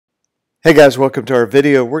Hey guys, welcome to our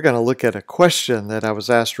video. We're going to look at a question that I was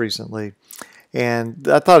asked recently, and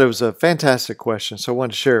I thought it was a fantastic question, so I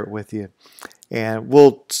wanted to share it with you. And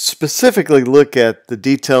we'll specifically look at the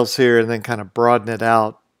details here and then kind of broaden it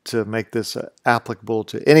out to make this applicable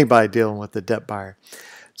to anybody dealing with a debt buyer.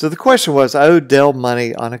 So the question was, I owe Dell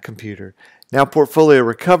money on a computer. Now Portfolio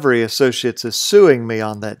Recovery Associates is suing me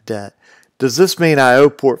on that debt. Does this mean I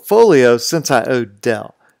owe Portfolio since I owe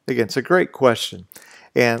Dell? Again, it's a great question.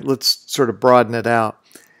 And let's sort of broaden it out.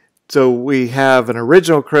 So we have an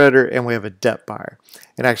original creditor and we have a debt buyer.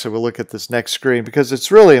 And actually we'll look at this next screen because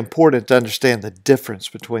it's really important to understand the difference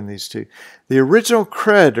between these two. The original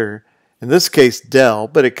creditor, in this case Dell,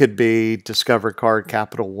 but it could be Discover Card,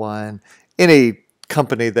 Capital One, any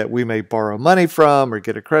company that we may borrow money from or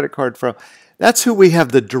get a credit card from, that's who we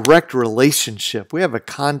have the direct relationship. We have a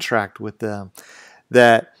contract with them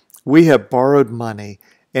that we have borrowed money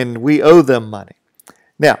and we owe them money.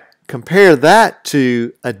 Now, compare that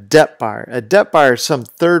to a debt buyer. A debt buyer is some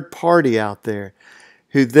third party out there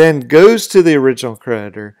who then goes to the original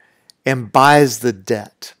creditor and buys the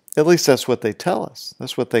debt. At least that's what they tell us.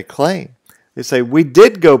 That's what they claim. They say, we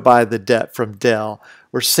did go buy the debt from Dell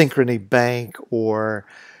or Synchrony Bank or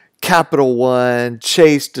Capital One,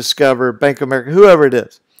 Chase, Discover, Bank of America, whoever it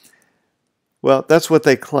is. Well, that's what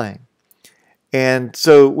they claim. And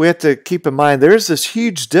so we have to keep in mind there is this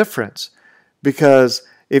huge difference because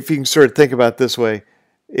if you can sort of think about it this way,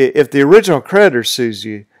 if the original creditor sues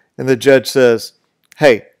you and the judge says,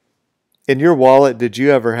 hey, in your wallet, did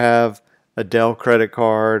you ever have a Dell credit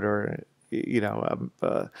card or,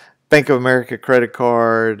 a Bank of America credit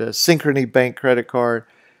card, a Synchrony Bank credit card?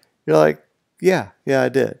 You're like, yeah, I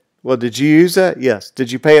did. Well, did you use that? Yes.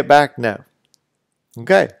 Did you pay it back? No.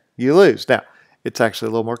 Okay, you lose. Now, it's actually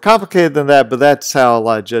a little more complicated than that, but that's how a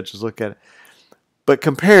lot of judges look at it. But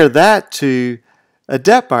compare that to a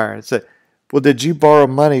debt buyer and say, well, did you borrow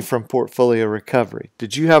money from Portfolio Recovery?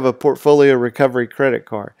 Did you have a Portfolio Recovery credit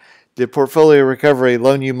card? Did Portfolio Recovery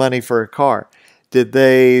loan you money for a car? Did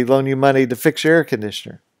they loan you money to fix your air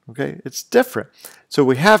conditioner? Okay, it's different. So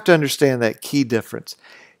we have to understand that key difference.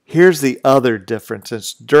 Here's the other difference.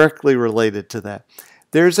 It's directly related to that.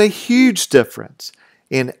 There's a huge difference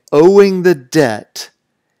in owing the debt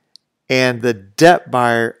and the debt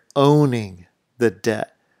buyer owning the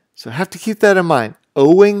debt. So I have to keep that in mind.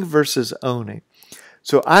 Owing versus owning.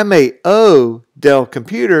 So I may owe Dell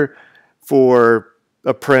Computer for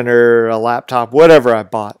a printer, a laptop, whatever I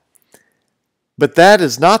bought. But that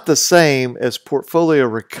is not the same as Portfolio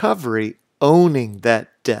Recovery owning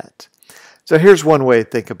that debt. So here's one way to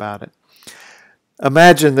think about it.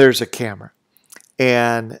 Imagine there's a camera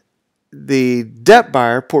and the debt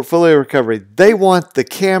buyer, Portfolio Recovery, they want the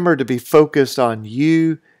camera to be focused on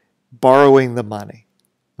you borrowing the money.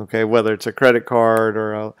 Okay, whether it's a credit card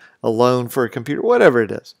or a loan for a computer, whatever it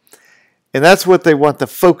is. And that's what they want the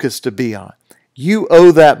focus to be on. You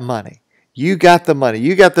owe that money. You got the money.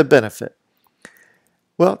 You got the benefit.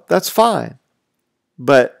 Well, that's fine.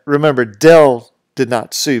 But remember, Dell did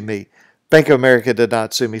not sue me. Bank of America did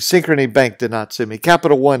not sue me. Synchrony Bank did not sue me.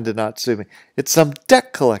 Capital One did not sue me. It's some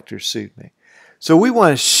debt collector sued me. So we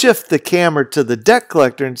want to shift the camera to the debt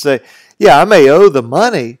collector and say, yeah, I may owe the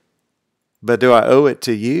money, but do I owe it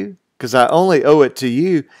to you? Because I only owe it to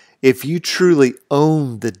you if you truly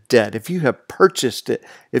own the debt, if you have purchased it,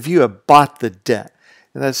 if you have bought the debt.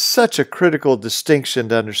 And that's such a critical distinction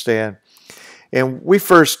to understand. And we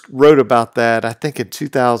first wrote about that, I think, in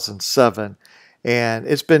 2007. And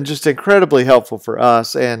it's been just incredibly helpful for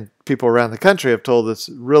us, and people around the country have told us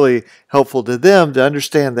really helpful to them to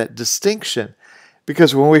understand that distinction.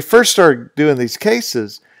 Because when we first started doing these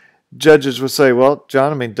cases, judges would say, well,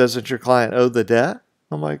 John, doesn't your client owe the debt?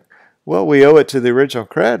 I'm like, well, we owe it to the original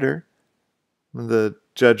creditor. And the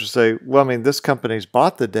judge would say, well, this company's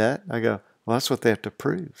bought the debt. I go, well, that's what they have to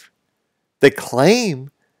prove. They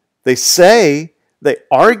claim, they say, they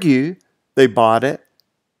argue they bought it,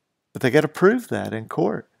 but they got to prove that in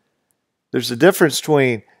court. There's a difference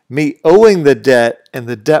between me owing the debt and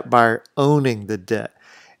the debt buyer owning the debt.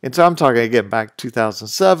 And so I'm talking again back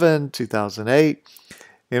 2007, 2008.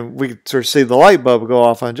 And we could sort of see the light bulb go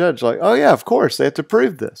off on judge, like, oh yeah, of course, they have to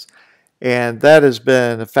prove this. And that has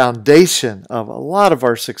been a foundation of a lot of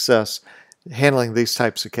our success handling these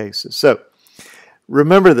types of cases. So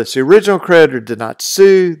remember this, the original creditor did not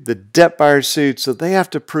sue, the debt buyer sued, so they have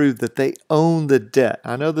to prove that they own the debt.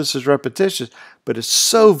 I know this is repetitious, but it's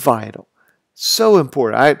so vital, so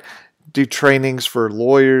important. I do trainings for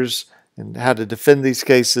lawyers and how to defend these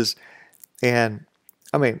cases, and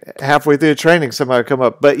halfway through the training, somebody would come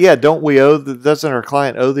up, but yeah, doesn't our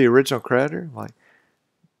client owe the original creditor? Like,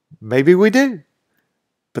 maybe we do.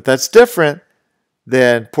 But that's different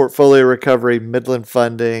than portfolio recovery, Midland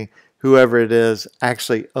funding, whoever it is,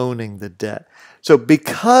 actually owning the debt. So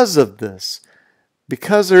because of this,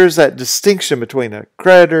 because there is that distinction between a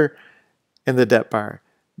creditor and the debt buyer,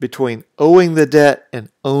 between owing the debt and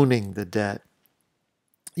owning the debt,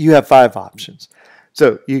 you have 5 options.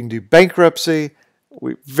 So you can do bankruptcy.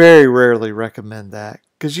 We very rarely recommend that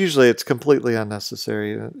because usually it's completely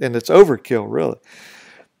unnecessary and it's overkill, really.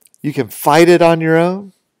 You can fight it on your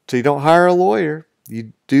own, so you don't hire a lawyer.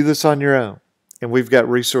 You do this on your own, and we've got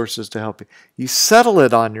resources to help you. You settle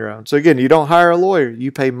it on your own. So again, you don't hire a lawyer.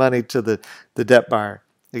 You pay money to the debt buyer.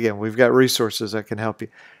 Again, we've got resources that can help you.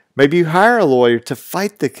 Maybe you hire a lawyer to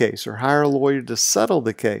fight the case or hire a lawyer to settle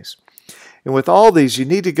the case. And with all these, you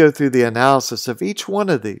need to go through the analysis of each one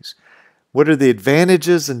of these. What are the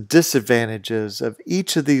advantages and disadvantages of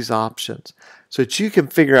each of these options so that you can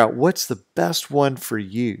figure out what's the best one for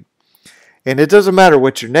you. And it doesn't matter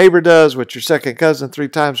what your neighbor does, what your second cousin 3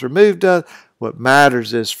 times removed does. What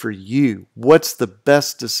matters is for you. What's the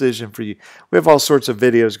best decision for you? We have all sorts of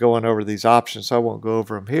videos going over these options, so I won't go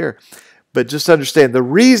over them here. But just understand the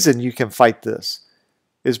reason you can fight this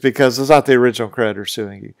is because it's not the original creditor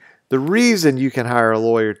suing you. The reason you can hire a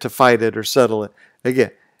lawyer to fight it or settle it,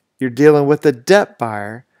 again, you're dealing with a debt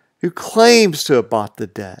buyer who claims to have bought the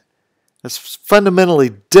debt. That's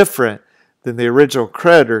fundamentally different than the original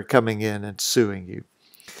creditor coming in and suing you.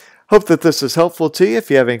 Hope that this is helpful to you. If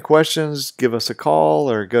you have any questions, give us a call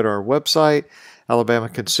or go to our website,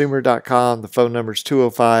 alabamaconsumer.com. The phone number is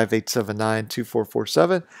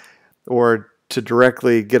 205-879-2447. Or to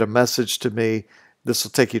directly get a message to me, this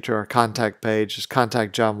will take you to our contact page. It's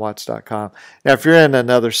contactjohnwatts.com. Now, if you're in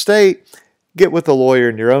another state, get with a lawyer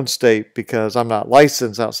in your own state because I'm not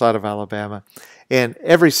licensed outside of Alabama. And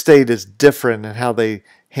every state is different in how they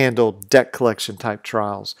handle debt collection type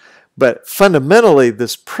trials. But fundamentally,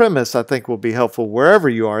 this premise I think will be helpful wherever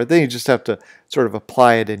you are. Then you just have to sort of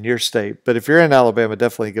apply it in your state. But if you're in Alabama,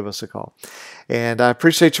 definitely give us a call. And I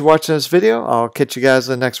appreciate you watching this video. I'll catch you guys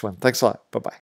in the next one. Thanks a lot. Bye-bye.